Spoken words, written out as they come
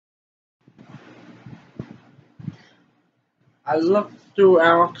I looked through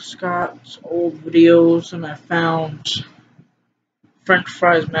Alex Scott's old videos and I found French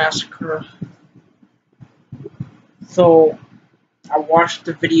Fries Massacre. So I watched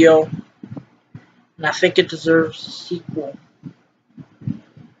the video and I think it deserves a sequel.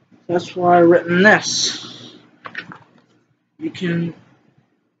 That's why I've written this. You can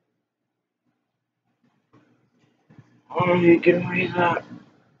read that.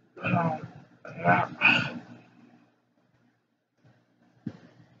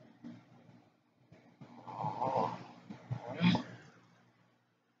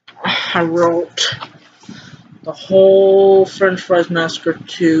 I wrote the whole French Fries Massacre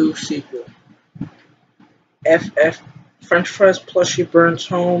 2 sequel. FF French Fries plushie burns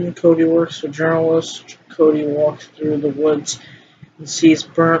home. Cody works for journalist. Cody walks through the woods and sees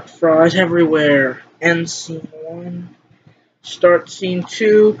burnt fries everywhere. End scene 1. Start scene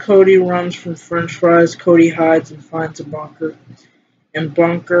 2. Cody runs from French fries. Cody hides and finds a bunker. And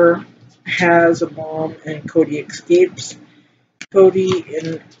bunker has a bomb and Cody escapes. Cody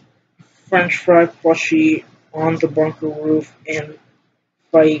and French fry plushie on the bunker roof and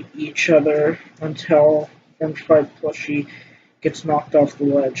fight each other until French fry plushie gets knocked off the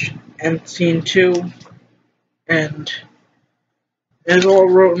ledge. End scene 2. And it's all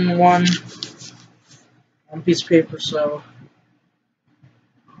wrote in one piece of paper, so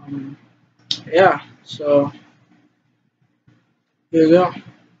yeah, so here you go.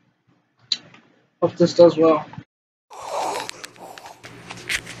 Hope this does well.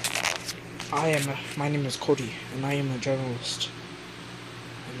 My name is Cody, and I am a journalist,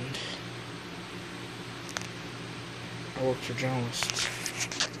 and I work for journalists.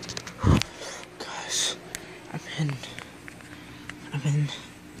 Guys, I'm in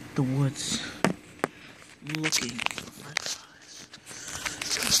the woods, looking for French fries.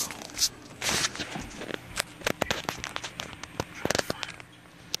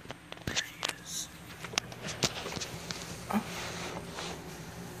 There he is. Oh.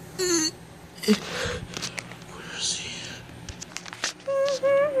 Where is he?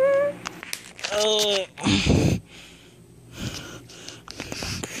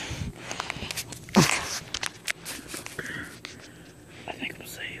 I think I'm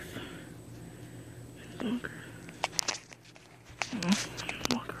safe. Bunker.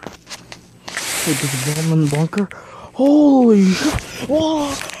 Wait, there's a bomb in the bunker? Holy! Whoa!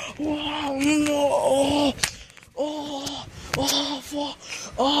 Whoa! No! Oh! Oh! Oh!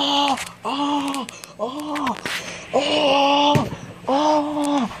 Oh! Oh! Oh! Oh!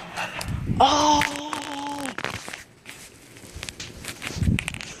 Oh! Oh!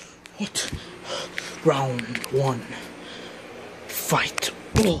 What? Round 1. Fight.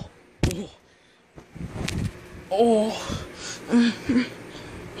 Oh! Oh! Oh!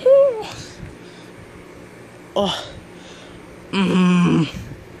 Oh.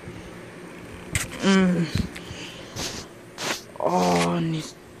 Oh, and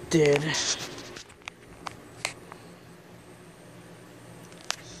he's dead.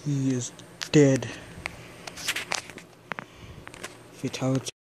 He is dead. Fatality.